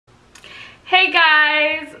Hey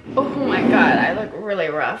guys! Oh my god, I look really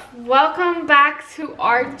rough. Welcome back to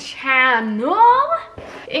our channel.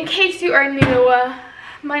 In case you are new,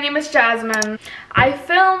 my name is Jasmine. I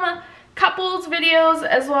film couples videos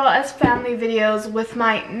as well as family videos with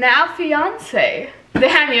my now fiance,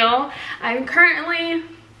 Daniel. I'm currently,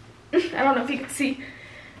 I don't know if you can see,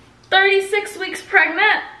 36 weeks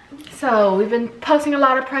pregnant. So we've been posting a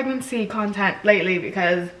lot of pregnancy content lately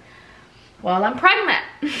because, well, I'm pregnant.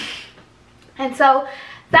 And so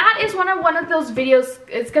that is one of those videos.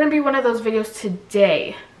 It's gonna be one of those videos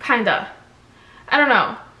today, kinda. I don't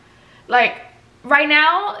know. Like right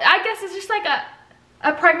now, I guess it's just like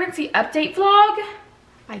a pregnancy update vlog,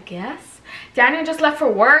 I guess. Daniel just left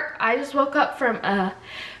for work. I just woke up from a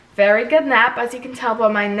very good nap, as you can tell by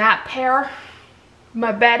my nap hair,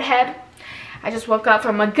 my bed head. I just woke up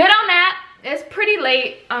from a good old nap. It's pretty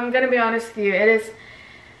late. I'm gonna be honest with you.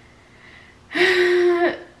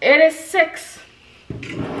 It is 6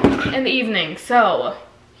 in the evening, so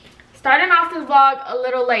starting off this vlog a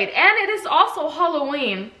little late, and it is also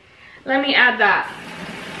Halloween. Let me add that.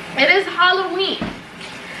 It is Halloween,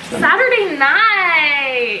 Saturday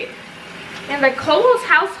night in the Cole's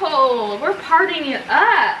household. We're partying it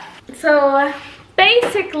up. So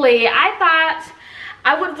basically, I thought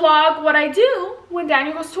I would vlog what I do when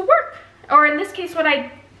Daniel goes to work, or in this case, what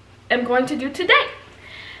I am going to do today.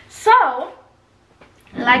 So,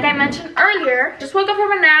 like I mentioned earlier, just woke up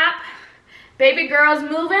from a nap, baby girl's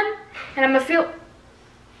moving, and I'm gonna feel,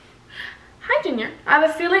 hi Junior, I have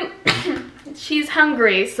a feeling she's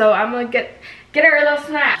hungry, so I'm gonna get her a little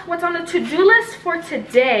snack. What's on the to-do list for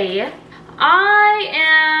today? I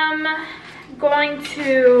am going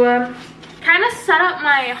to kind of set up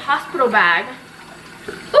my hospital bag.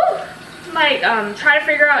 Like try to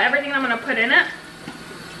figure out everything I'm gonna put in it.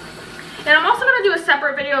 And I'm also gonna do a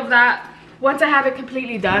separate video of that once I have it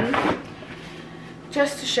completely done,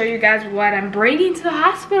 just to show you guys what I'm bringing to the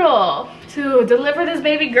hospital to deliver this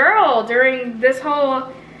baby girl during this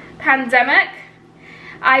whole pandemic.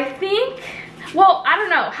 I think, well, I don't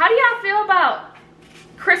know, how do y'all feel about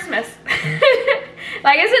Christmas?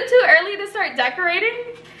 Like, is it too early to start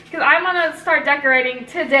decorating? Because I'm gonna start decorating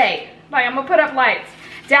today. Like, I'm gonna put up lights.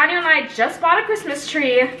 Daniel and I just bought a Christmas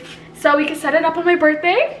tree so we can set it up on my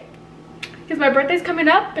birthday, because my birthday's coming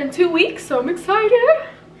up in 2 weeks, so I'm excited.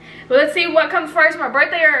 But let's see what comes first, my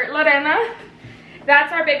birthday or Lorena.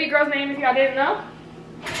 That's our baby girl's name, if y'all didn't know.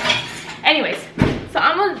 Anyways, so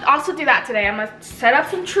I'm gonna also do that today. I'm gonna set up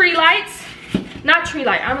some tree lights. Not tree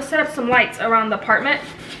light, I'm gonna set up some lights around the apartment.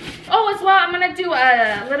 Oh, as well, I'm gonna do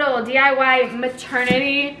a little DIY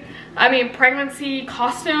pregnancy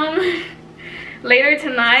costume later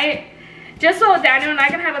tonight. Just so Daniel and I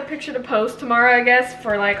can have a picture to post tomorrow, I guess,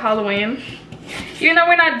 for like Halloween. Even though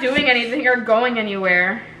we're not doing anything or going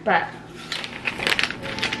anywhere, but.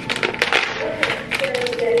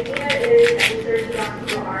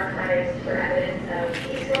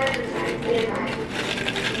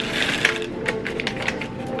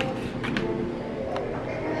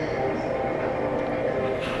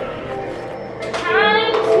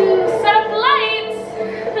 Time to set up the lights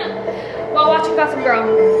while watching Gossip Girl.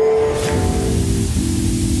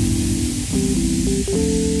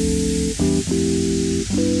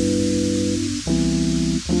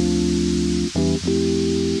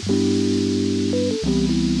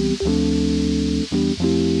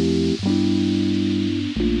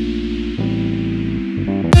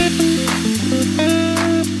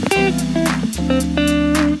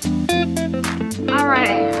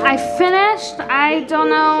 I finished. I don't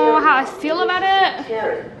know how I feel about it.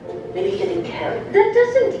 Maybe getting Karen. That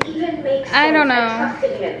doesn't even make sense. I don't know.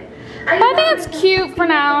 But I think it's cute for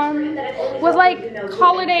now. With like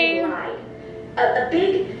holiday a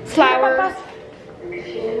big flowers.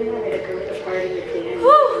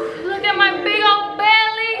 Whew, look at my big old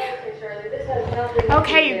belly.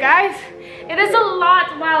 Okay, you guys. It is a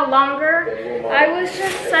lot while longer. I was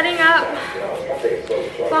just setting up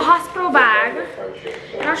the hospital bag,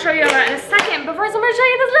 and I'll show you that in a second. But first, I'm gonna show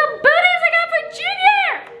you these little booties I got for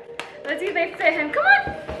Junior. Let's see if they fit him. Come on,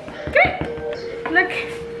 come. Look.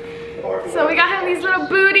 So we got him these little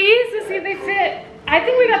booties. Let's see if they fit. I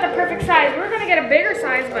think we got the perfect size. We were gonna get a bigger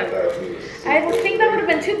size, but I think that would have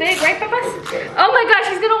been too big, right, Papas? Oh my gosh,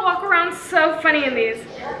 he's gonna walk around so funny in these.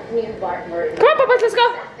 Come on, Papas, let's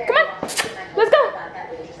go. Come on, let's go.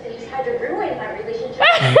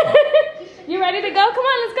 You ready to go? Come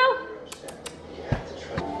on, let's go.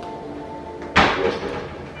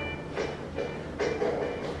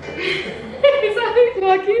 He's always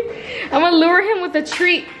walking. I'm gonna lure him with a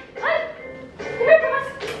treat. Come here, Papas.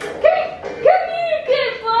 Come here. Come here,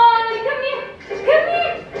 good boy. Come here. Come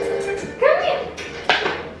here. Come here.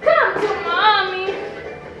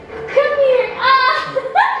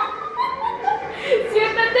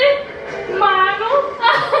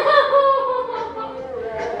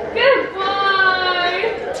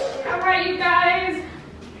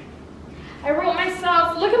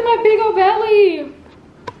 my big old belly.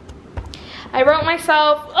 I wrote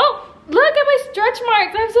myself, oh, look at my stretch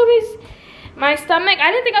marks. I have so many, my stomach.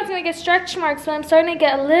 I didn't think I was gonna get stretch marks, but I'm starting to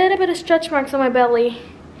get a little bit of stretch marks on my belly.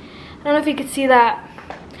 I don't know if you could see that.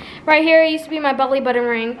 Right here, it used to be my belly button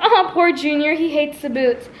ring. Oh, poor Junior, he hates the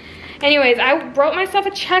boots. Anyways, I wrote myself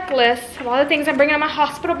a checklist of all the things I'm bringing in my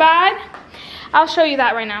hospital bag. I'll show you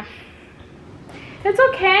that right now. It's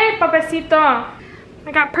okay, papacito.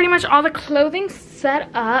 I got pretty much all the clothing set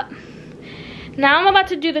up. Now I'm about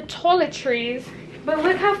to do the toiletries, but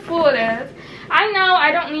look how full it is. I know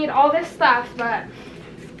I don't need all this stuff, but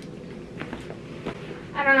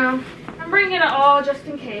I don't know. I'm bringing it all just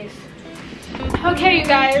in case. Okay, you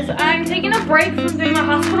guys, I'm taking a break from doing my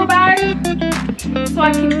hospital bag so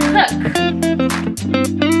I can cook.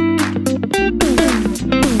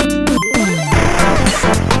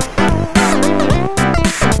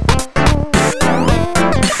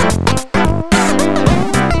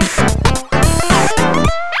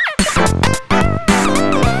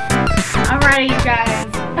 Alrighty, you guys.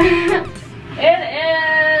 It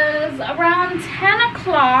is around 10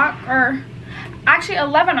 o'clock, or actually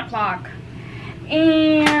 11 o'clock.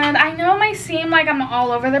 And I know it might seem like I'm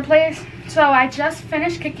all over the place. So I just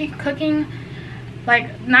finished cooking,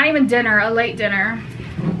 like not even dinner, a late dinner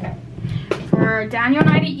for Daniel and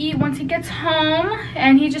I to eat once he gets home.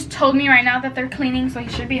 And he just told me right now that they're cleaning, so he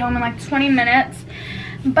should be home in like 20 minutes.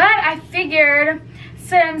 But I figured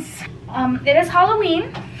since it is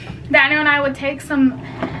Halloween, Daniel and I would take some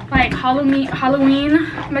like Halloween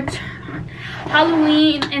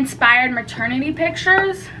inspired maternity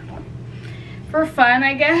pictures for fun,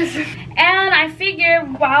 I guess. And I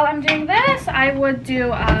figured while I'm doing this, I would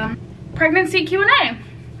do pregnancy Q&A.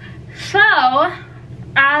 So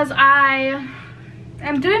as I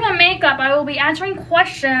am doing my makeup, I will be answering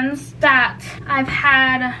questions that I've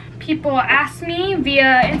had people ask me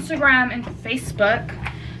via Instagram and Facebook.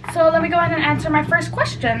 So let me go ahead and answer my first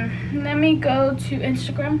question. Let me go to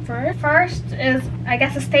Instagram first. First is, I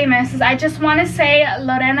guess a statement. It says, I just want to say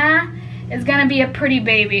Lorena is gonna be a pretty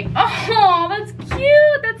baby. Oh, that's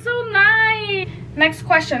cute. That's so nice. Next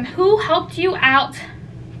question. Who helped you out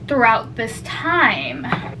throughout this time?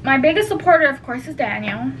 My biggest supporter, of course, is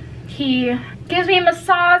Daniel. He gives me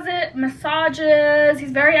massages.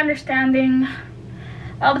 He's very understanding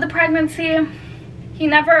of the pregnancy. He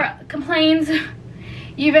never complains.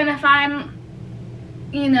 Even if I'm,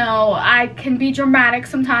 you know, I can be dramatic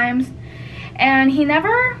sometimes. And he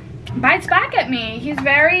never bites back at me.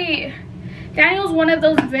 Daniel's one of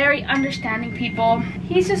those very understanding people.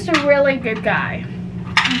 He's just a really good guy.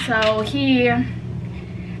 And so he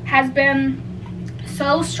has been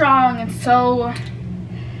so strong and so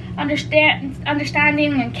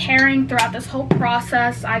understanding and caring throughout this whole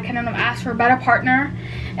process. I couldn't have asked for a better partner.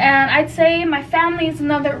 And I'd say my family is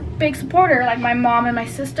another big supporter, like my mom and my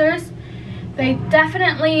sisters. They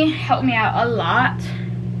definitely help me out a lot.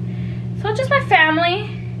 So just my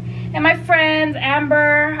family. And my friend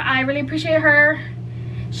Amber, I really appreciate her.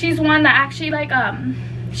 She's one that actually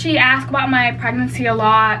she asks about my pregnancy a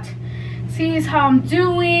lot, sees how I'm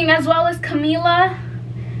doing, as well as Camila.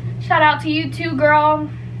 Shout out to you too, girl.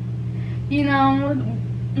 You know,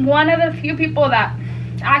 one of the few people that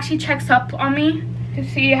actually checks up on me to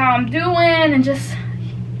see how I'm doing, and just,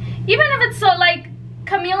 even if it's so like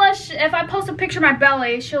Camila, if I post a picture of my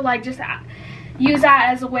belly, she'll like just use that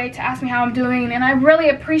as a way to ask me how I'm doing, and I really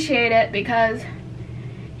appreciate it because,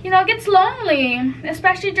 you know, it gets lonely,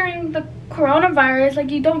 especially during the coronavirus. Like,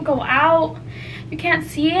 you don't go out, you can't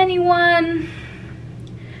see anyone,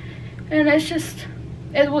 and it's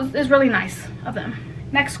really nice of them.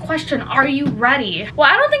 Next question, are you ready? Well,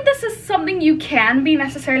 I don't think this is something you can be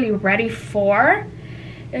necessarily ready for.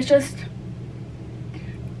 It's just,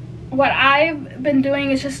 what I've been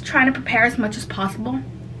doing is just trying to prepare as much as possible.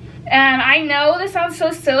 And I know this sounds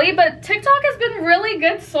so silly, but TikTok has been really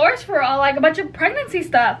good source for like a bunch of pregnancy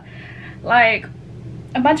stuff. Like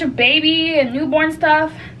a bunch of baby and newborn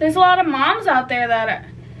stuff. There's a lot of moms out there that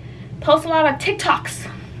post a lot of TikToks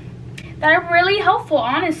that are really helpful,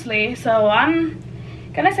 honestly. So I'm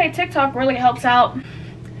gonna say TikTok really helps out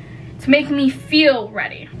to make me feel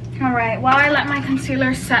ready. All right, while I let my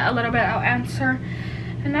concealer set a little bit, I'll answer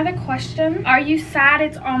another question. Are you sad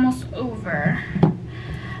it's almost over?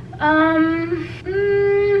 I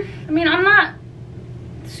mean, I'm not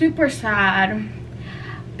super sad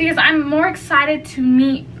because I'm more excited to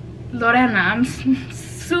meet Lorena. I'm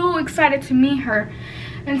so excited to meet her.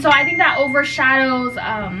 And so I think that overshadows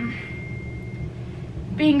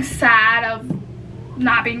being sad of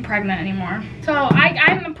not being pregnant anymore. So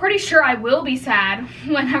I'm pretty sure I will be sad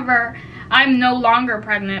whenever I'm no longer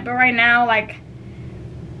pregnant. But right now, like,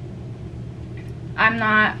 I'm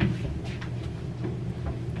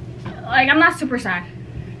not super sad.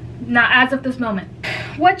 Not as of this moment.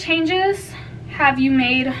 What changes have you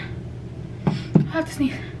made? I have to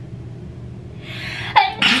sneeze.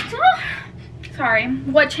 Sorry.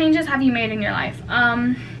 What changes have you made in your life?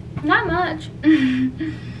 Not much.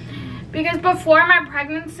 Because before my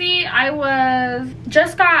pregnancy, I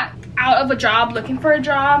just got out of a job, looking for a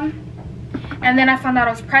job, and then I found out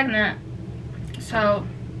I was pregnant. So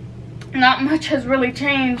not much has really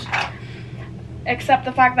changed, except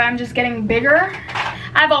the fact that I'm just getting bigger.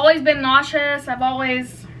 I've always been nauseous. I've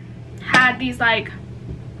always had these, like,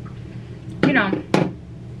 you know,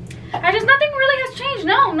 nothing really has changed.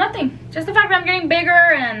 No, nothing. Just the fact that I'm getting bigger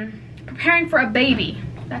and preparing for a baby.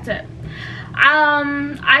 That's it.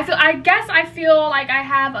 I guess I feel like I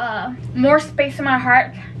have more space in my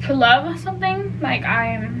heart to love something. Like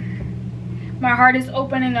my heart is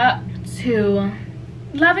opening up to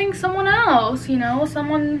loving someone else, you know,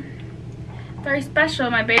 someone very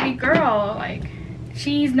special, my baby girl. Like,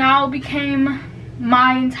 she's now became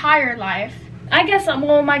my entire life. I guess,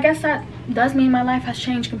 well, I guess that does mean my life has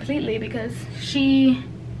changed completely, because she,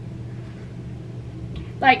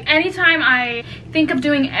 like, anytime I think of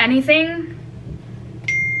doing anything,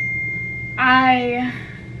 I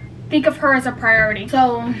think of her as a priority.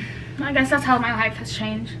 So I guess that's how my life has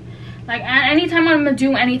changed. Like, anytime I'm gonna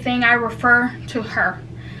do anything, I refer to her.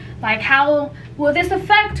 Like, how will this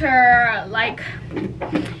affect her? Like,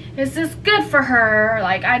 is this good for her?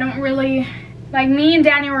 Like, I don't really, like, me and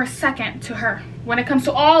Daniel are second to her when it comes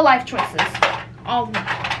to all life choices. All of them.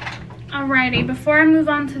 Alrighty, before I move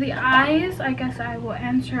on to the eyes, I guess I will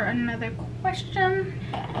answer another question.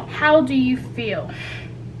 How do you feel?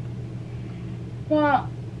 Well,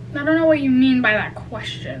 I don't know what you mean by that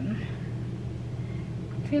question.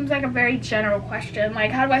 Seems like a very general question.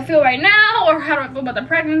 Like, how do I feel right now? Or how do I feel about the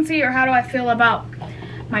pregnancy? Or how do I feel about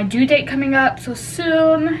my due date coming up so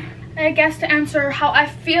soon? I guess to answer how I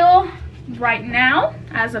feel right now,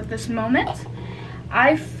 as of this moment,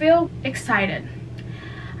 I feel excited.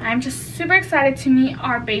 I'm just super excited to meet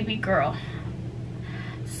our baby girl.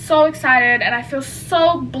 So excited, and I feel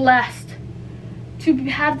so blessed to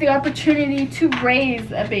have the opportunity to raise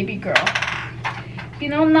a baby girl. You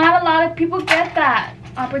know, not a lot of people get that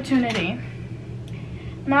opportunity.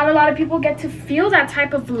 Not a lot of people get to feel that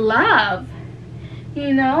type of love,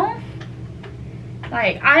 you know?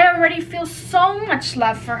 Like, I already feel so much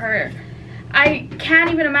love for her. I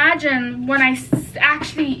can't even imagine when I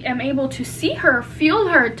actually am able to see her, feel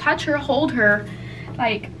her, touch her, hold her.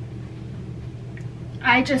 Like,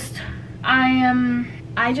 I just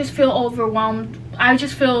feel overwhelmed. I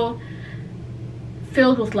just feel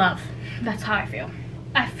filled with love. That's how I feel.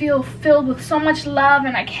 I feel filled with so much love,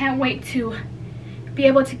 and I can't wait to be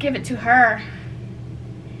able to give it to her.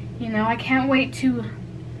 You know, I can't wait to,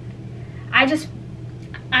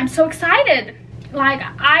 I'm so excited. Like,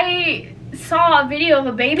 I saw a video of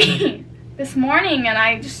a baby this morning, and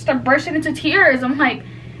I just started bursting into tears. I'm like,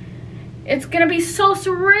 it's gonna be so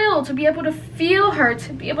surreal to be able to feel her,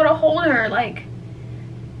 to be able to hold her. Like,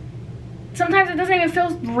 sometimes it doesn't even feel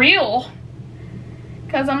real,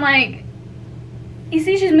 because I'm like, you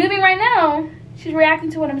see, she's moving right now. She's reacting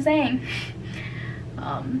to what I'm saying.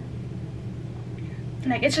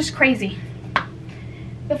 Like, it's just crazy.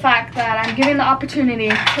 The fact that I'm given the opportunity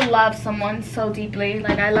to love someone so deeply.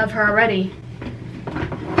 Like, I love her already.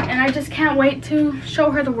 And I just can't wait to show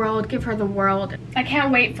her the world, give her the world. I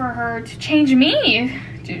can't wait for her to change me,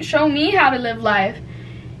 to show me how to live life.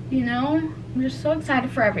 You know, I'm just so excited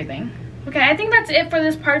for everything. Okay, I think that's it for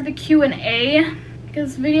this part of the Q&A,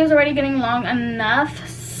 because the video's already getting long enough.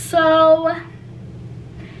 So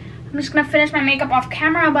I'm just gonna finish my makeup off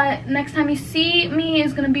camera, but next time you see me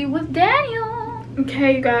is gonna be with Daniel.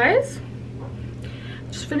 Okay, you guys,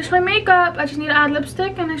 just finished my makeup. I just need to add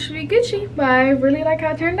lipstick and I should be Gucci, but I really like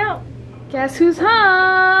how it turned out. Guess who's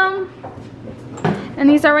home? And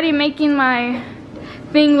he's already making my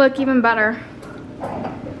thing look even better.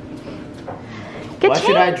 What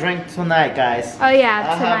should I drink tonight, guys? Oh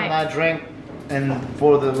yeah, tonight. I have not drank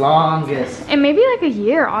for the longest. And maybe like a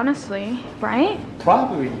year, honestly, right?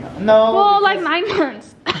 Probably. No. Well, like 9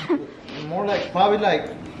 months. More like, probably like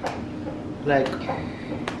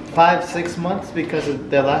 5-6 months, because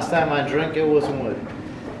the last time I drank it was with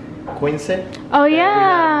Quince. Oh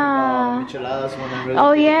yeah. Micheladas when I really.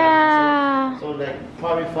 Oh yeah. So like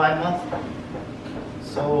probably 5 months.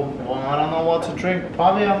 So, well, I don't know what to drink.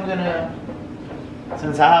 Probably I'm gonna,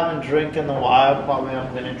 since I haven't drank in a while, probably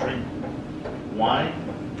I'm gonna drink wine.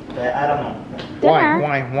 But I don't know.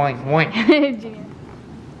 Wine.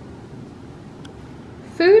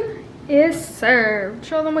 Food is served.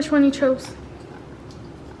 Show them which one you chose.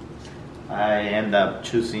 I end up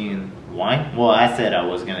choosing wine. Well, I said I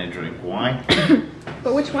was gonna drink wine.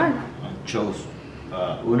 But which one? I chose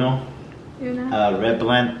Uno, Red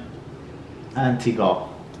Blend, Antigua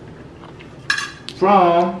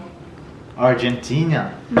from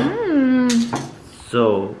Argentina.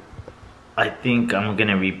 So I think I'm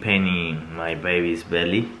gonna be painting my baby's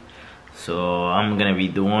belly. So I'm gonna be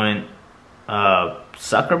doing a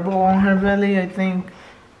soccer ball on her belly, I think.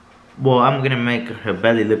 Well, I'm gonna make her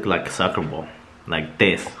belly look like a soccer ball, like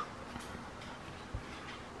this,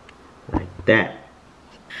 like that.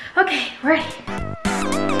 Okay, ready.